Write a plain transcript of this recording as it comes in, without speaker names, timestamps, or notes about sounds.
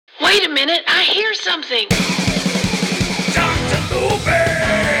Wait a minute, I hear something. Dr. Movie!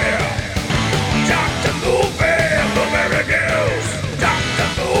 Dr. Movie! Blueberry News! Dr.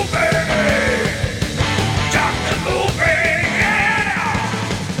 Movie! Dr. Movie! Yeah!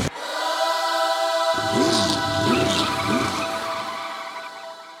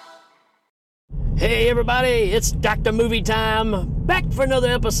 Hey everybody, it's Dr. Movie time, back for another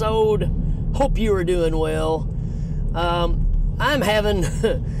episode. Hope you are doing well. I'm having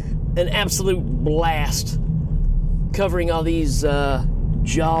an absolute blast covering all these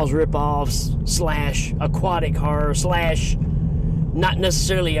Jaws ripoffs slash aquatic horror slash not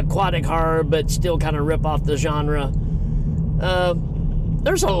necessarily aquatic horror, but still kind of rip off the genre.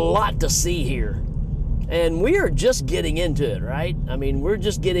 There's a lot to see here, and we are just getting into it, right? I mean, we're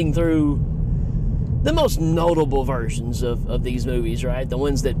just getting through the most notable versions of these movies, right? The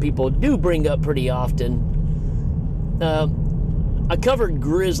ones that people do bring up pretty often. I covered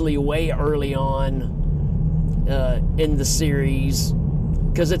Grizzly way early on in the series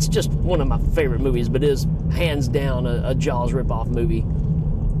because it's just one of my favorite movies, but is hands down a Jaws ripoff movie.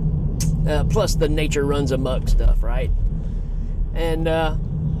 Plus the nature runs amok stuff, right? And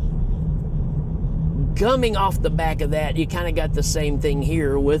coming off the back of that, you kind of got the same thing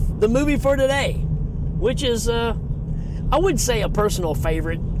here with the movie for today, which is, I would say, a personal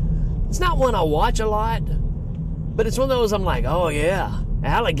favorite. It's not one I watch a lot, but it's one of those I'm like, oh yeah,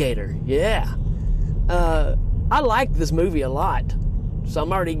 Alligator, yeah. I like this movie a lot, so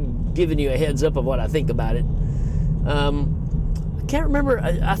I'm already giving you a heads up of what I think about it. I can't remember,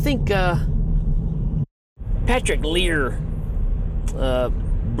 I think Patrick Lear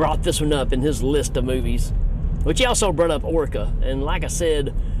brought this one up in his list of movies, which he also brought up Orca, and like I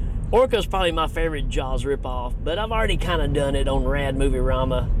said, Orca's probably my favorite Jaws ripoff, but I've already kind of done it on Rad Movie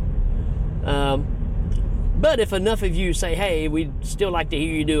Rama. But if enough of you say, hey, we'd still like to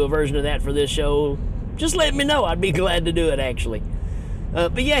hear you do a version of that for this show, just let me know. I'd be glad to do it, actually.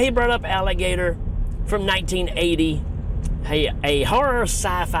 But yeah, he brought up Alligator from 1980. Hey, a horror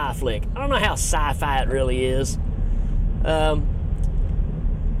sci-fi flick. I don't know how sci-fi it really is. You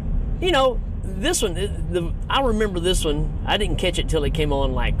know, this one, I remember this one. I didn't catch it till it came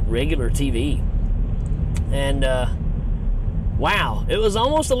on like regular TV. And wow, it was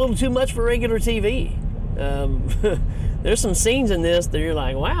almost a little too much for regular TV. There's some scenes in this that you're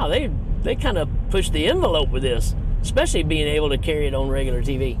like, wow, they kind of pushed the envelope with this, especially being able to carry it on regular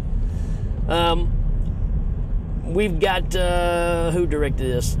TV. We've got, who directed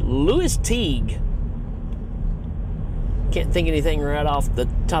this? Louis Teague. Can't think of anything right off the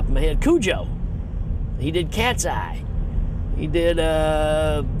top of my head. Cujo. He did Cat's Eye. He did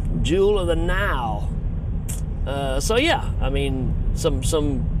Jewel of the Nile. So yeah, I mean,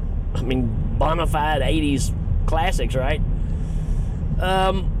 some bona fide 80s classics, right?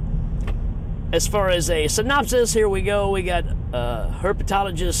 As far as a synopsis, here we go. We got a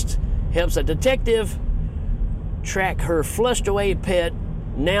herpetologist helps a detective track her flushed away pet,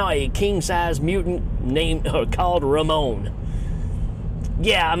 now a king-size mutant named called Ramon.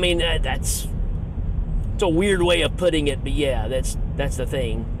 Yeah, I mean, it's a weird way of putting it, but yeah, that's the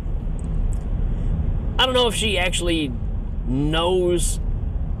thing. I don't know if she actually knows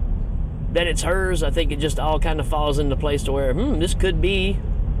that it's hers. I think it just all kind of falls into place to where, this could be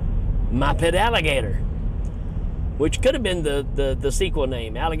My Pet Alligator, which could have been the sequel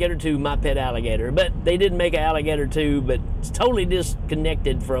name, Alligator 2, My Pet Alligator. But they did make an Alligator 2, but it's totally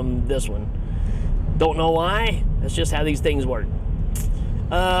disconnected from this one. Don't know why. That's just how these things work.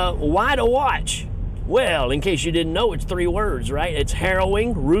 Why to watch? Well, in case you didn't know, it's 3 words, right? It's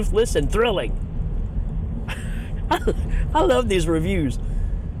harrowing, ruthless, and thrilling. I love these reviews.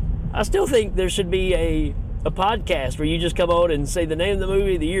 I still think there should be a podcast where you just come on and say the name of the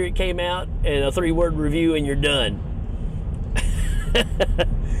movie, the year it came out, and a 3-word review, and you're done.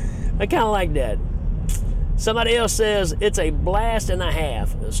 I kind of like that. Somebody else says, it's a blast and a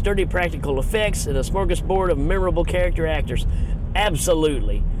half. Sturdy practical effects and a smorgasbord of memorable character actors.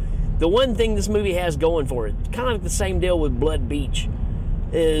 Absolutely. The one thing this movie has going for it, kind of like the same deal with Blood Beach,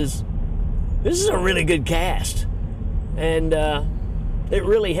 is this is a really good cast. And it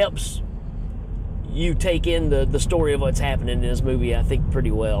really helps you take in the story of what's happening in this movie, I think,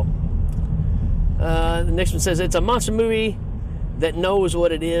 pretty well. The next one says, it's a monster movie that knows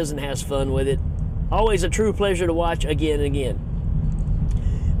what it is and has fun with it. Always a true pleasure to watch again and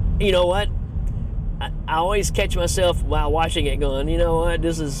again. You know what? I always catch myself while watching it going, you know what?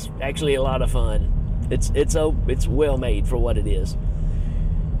 This is actually a lot of fun. It's well made for what it is.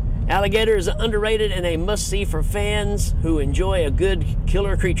 Alligator is underrated and a must-see for fans who enjoy a good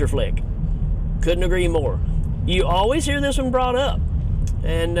killer creature flick. Couldn't agree more. You always hear this one brought up.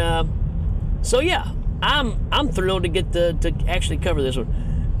 And so yeah, I'm thrilled to get to actually cover this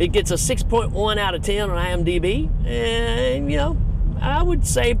one. It gets a 6.1 out of 10 on IMDb, and I would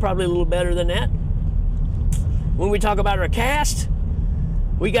say probably a little better than that. When we talk about our cast,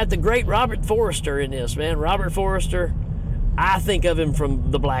 we got the great Robert Forster in this, man. Robert Forster, I think of him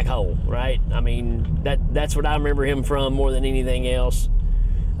from The Black Hole, right? I mean, that's what I remember him from more than anything else.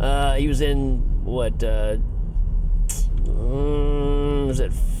 He was in, what, was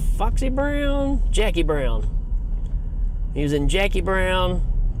it Foxy Brown? Jackie Brown. He was in Jackie Brown.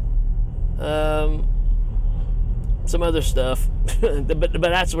 Some other stuff. but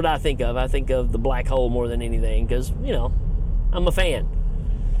that's what I think of. I think of The Black Hole more than anything because, I'm a fan.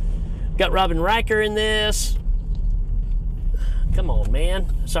 Got Robin Riker in this. Come on,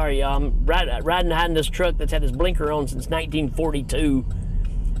 man. Sorry, y'all. I'm riding behind this truck that's had his blinker on since 1942,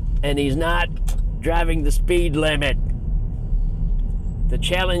 and he's not driving the speed limit. The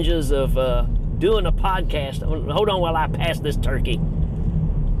challenges of doing a podcast. Hold on while I pass this turkey.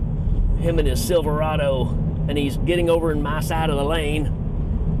 Him and his Silverado, and he's getting over in my side of the lane.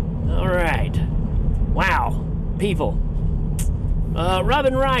 All right. Wow. People.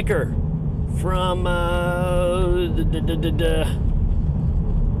 Robin Riker from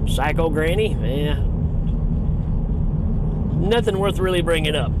Psycho Granny. Yeah. Nothing worth really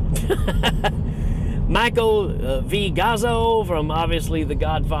bringing up. Michael V. Gazzo from obviously The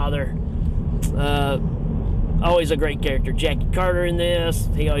Godfather. Always a great character. Jackie Carter in this.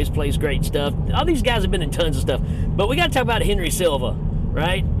 He always plays great stuff. All these guys have been in tons of stuff. But we got to talk about Henry Silva,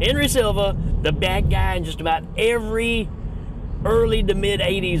 right? Henry Silva, the bad guy in just about every early to mid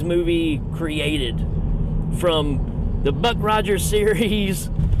 80s movie created. From the Buck Rogers series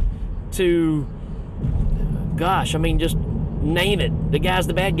to, gosh, I mean, just name it. The guy's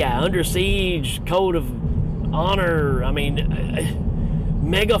the bad guy. Under Siege, Code of Honor, I mean,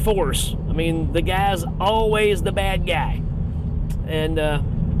 Mega Force. I mean, the guy's always the bad guy. And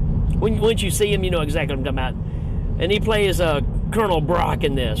once you see him, you know exactly what I'm talking about. And he plays Colonel Brock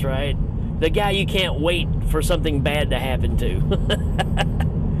in this, right? The guy you can't wait for something bad to happen to.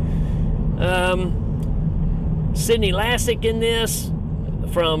 Sidney Lassick in this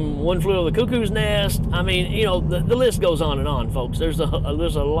from One Flew Over the Cuckoo's Nest. I mean, the list goes on and on, folks. There's a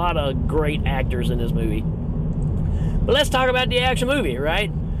lot of great actors in this movie. But let's talk about the action movie, right?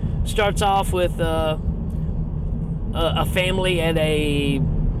 Starts off with a family at a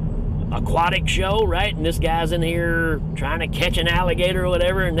aquatic show, right? And this guy's in here trying to catch an alligator or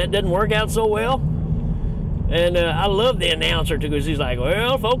whatever, and that doesn't work out so well. And I love the announcer too, because he's like,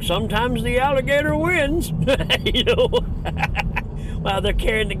 "Well, folks, sometimes the alligator wins." While they're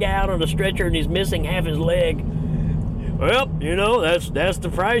carrying the guy out on a stretcher and he's missing half his leg. Well, that's the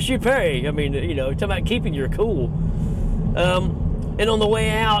price you pay. I mean, talking about keeping your cool. And on the way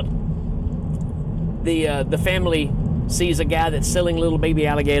out, the family sees a guy that's selling little baby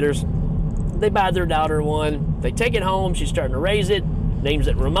alligators. They buy their daughter one. They take it home. She's starting to raise it. Names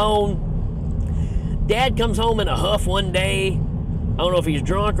it Ramon. Dad comes home in a huff one day. I don't know if he's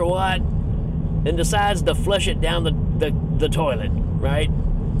drunk or what, and decides to flush it down the toilet, right?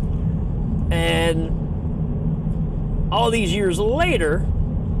 And all these years later,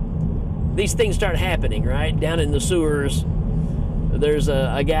 these things start happening, right? Down in the sewers, there's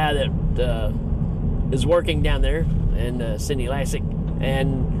a guy that is working down there, and Sidney Lassick,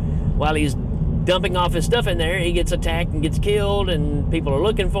 and while he's dumping off his stuff in there, he gets attacked and gets killed, and people are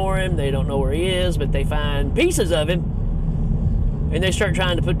looking for him. They don't know where he is, but they find pieces of him, and they start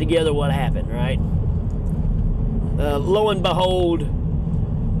trying to put together what happened, right? Lo and behold,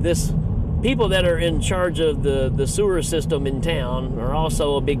 this people that are in charge of the sewer system in town are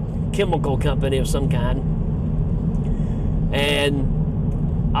also a big chemical company of some kind.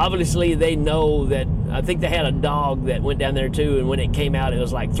 And obviously they know that, I think they had a dog that went down there too, and when it came out it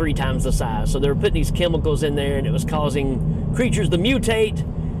was like 3 times the size. So they were putting these chemicals in there, and it was causing creatures to mutate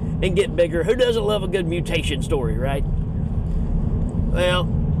and get bigger. Who doesn't love a good mutation story, right? Well,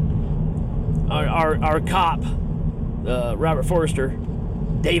 our cop, Robert Forster,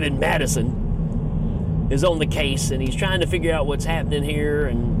 David Madison, is on the case, and he's trying to figure out what's happening here.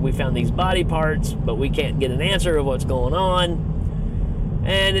 And we found these body parts, but we can't get an answer of what's going on.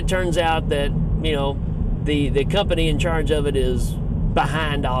 And it turns out that, the company in charge of it is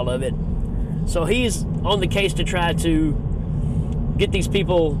behind all of it. So he's on the case to try to get these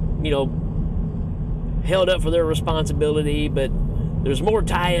people, held up for their responsibility. But there's more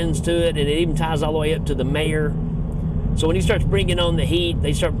tie-ins to it, and it even ties all the way up to the mayor. So when he starts bringing on the heat,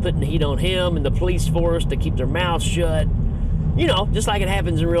 they start putting the heat on him and the police force to keep their mouths shut. Just like it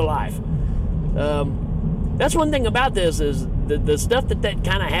happens in real life. That's one thing about this, is the stuff that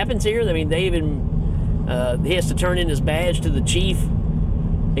kind of happens here. I mean, they even he has to turn in his badge to the chief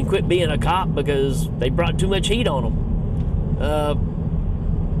and quit being a cop because they brought too much heat on him.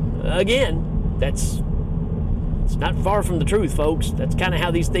 Again, it's not far from the truth, folks. That's kind of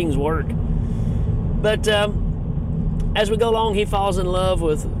how these things work. But as we go along, he falls in love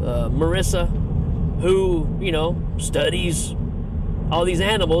with Marissa, who, studies all these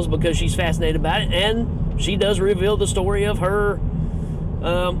animals because she's fascinated about it, and she does reveal the story of her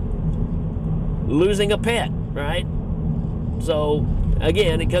losing a pet, right? So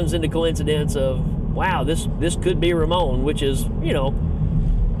again, it comes into coincidence of, wow, this could be Ramon, which is,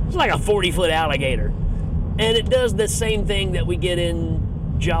 it's like a 40-foot alligator. And it does the same thing that we get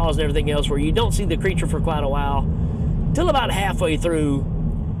in Jaws and everything else, where you don't see the creature for quite a while, till about halfway through,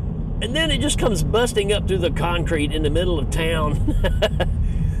 and then it just comes busting up through the concrete in the middle of town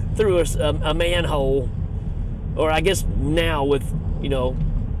through a manhole, or I guess now with,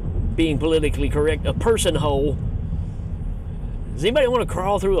 being politically correct, a person hole. Does anybody want to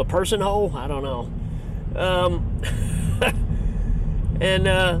crawl through a person hole? I don't know. And,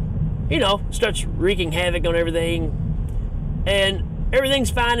 starts wreaking havoc on everything. And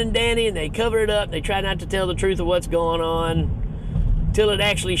everything's fine and dandy, and they cover it up. They try not to tell the truth of what's going on till it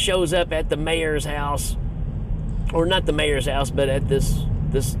actually shows up at the mayor's house. Or not the mayor's house, but at this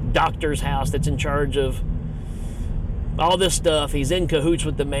doctor's house that's in charge of all this stuff. He's in cahoots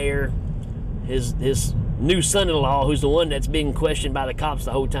with the mayor. His new son-in-law, who's the one that's being questioned by the cops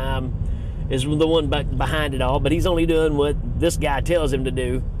the whole time, is the one behind it all, but he's only doing what this guy tells him to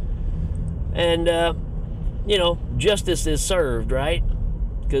do. And, justice is served, right?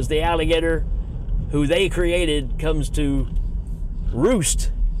 Because the alligator who they created comes to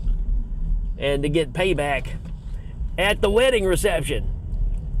roost and to get payback at the wedding reception.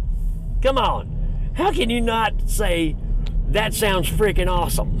 Come on. How can you not say, that sounds freaking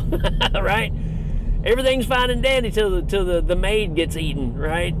awesome, right? Everything's fine and dandy till the maid gets eaten,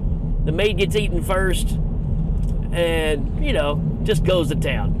 right? The maid gets eaten first and, just goes to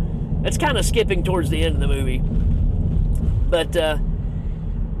town. It's kind of skipping towards the end of the movie. But,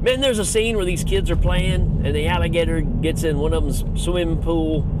 man, there's a scene where these kids are playing and the alligator gets in one of them's swimming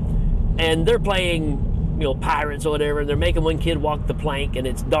pool and they're playing, pirates or whatever, and they're making one kid walk the plank and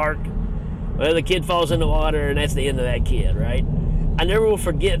it's dark. Well, the kid falls in the water and that's the end of that kid, right? I never will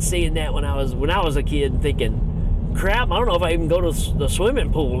forget seeing that when I was a kid and thinking, crap, I don't know if I even go to the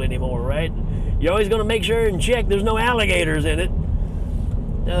swimming pool anymore, right? You're always going to make sure and check there's no alligators in it.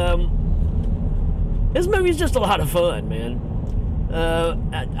 This movie's just a lot of fun, man.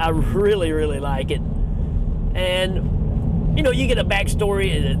 I really, really like it. And, you get a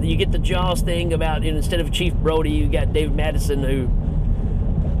backstory. You get the Jaws thing about, instead of Chief Brody, you got David Madison, who,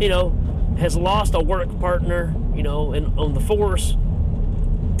 has lost a work partner, on the force,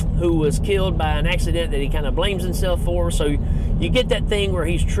 who was killed by an accident that he kind of blames himself for. So you get that thing where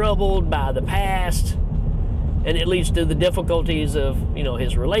he's troubled by the past, and it leads to the difficulties of,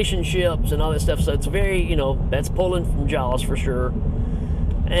 his relationships and all that stuff. So it's very, that's pulling from Jaws for sure.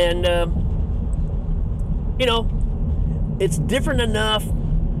 And, it's different enough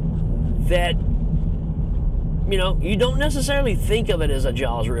that, you don't necessarily think of it as a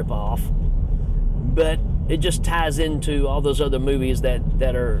Jaws ripoff, but it just ties into all those other movies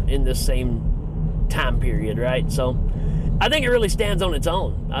that are in this same time period, right? So I think it really stands on its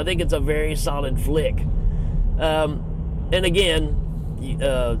own. I think it's a very solid flick. And again,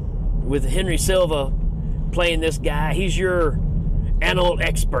 with Henry Silva playing this guy, he's your animal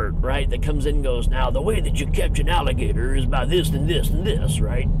expert, right? That comes in and goes, now the way that you catch an alligator is by this and this and this,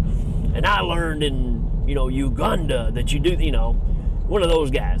 right? And I learned in, Uganda that you do, one of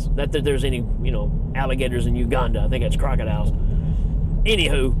those guys. Not that there's any, alligators in Uganda. I think that's crocodiles.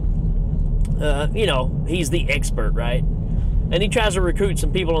 Anywho, he's the expert, right? And he tries to recruit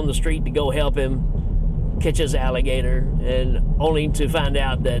some people on the street to go help him catch his alligator, and only to find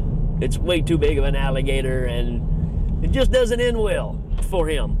out that it's way too big of an alligator and it just doesn't end well for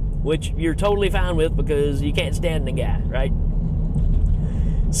him, which you're totally fine with because you can't stand the guy, right?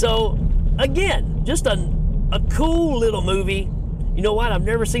 So, again, just a cool little movie. You know what? I've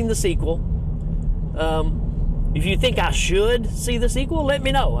never seen the sequel. If you think I should see the sequel, let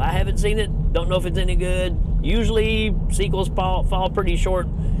me know. I haven't seen it. Don't know if it's any good. Usually, sequels fall pretty short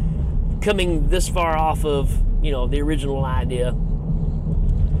coming this far off of, the original idea.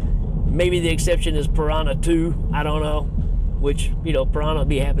 Maybe the exception is Piranha 2. I don't know. Which, Piranha will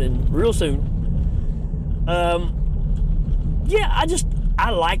be happening real soon. I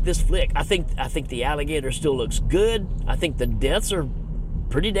like this flick. I think the alligator still looks good. I think the deaths are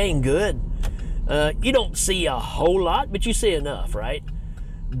pretty dang good. You don't see a whole lot, but you see enough, right?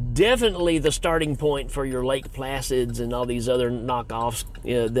 Definitely the starting point for your Lake Placids and all these other knockoffs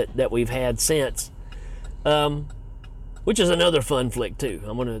that we've had since, which is another fun flick too.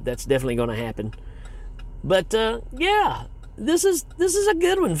 That's definitely gonna happen. But yeah, this is a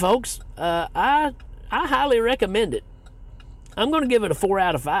good one, folks. I highly recommend it. I'm gonna give it a 4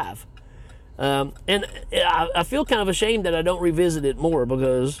 out of 5. And I feel kind of ashamed that I don't revisit it more,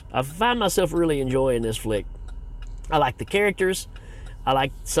 because I find myself really enjoying this flick. I like the characters. I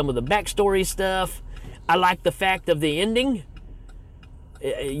like some of the backstory stuff. I like the fact of the ending.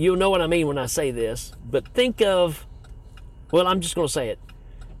 You'll know what I mean when I say this, but think of, well, I'm just going to say it.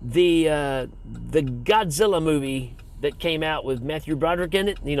 The Godzilla movie that came out with Matthew Broderick in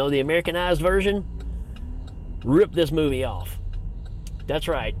it, the Americanized version, ripped this movie off. That's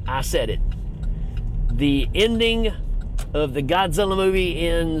right, I said it. The ending of the Godzilla movie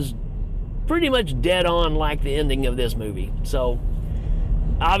ends pretty much dead on like the ending of this movie. So,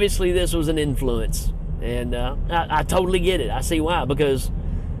 obviously this was an influence, and I totally get it. I see why, because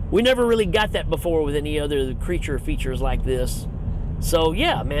we never really got that before with any other creature features like this. So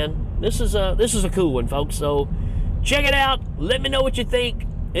yeah, man, this is a cool one, folks. So check it out. Let me know what you think.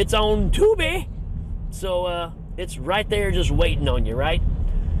 It's on Tubi, so it's right there just waiting on you, right?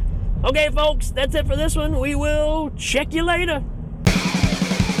 Okay, folks, that's it for this one. We will check you later.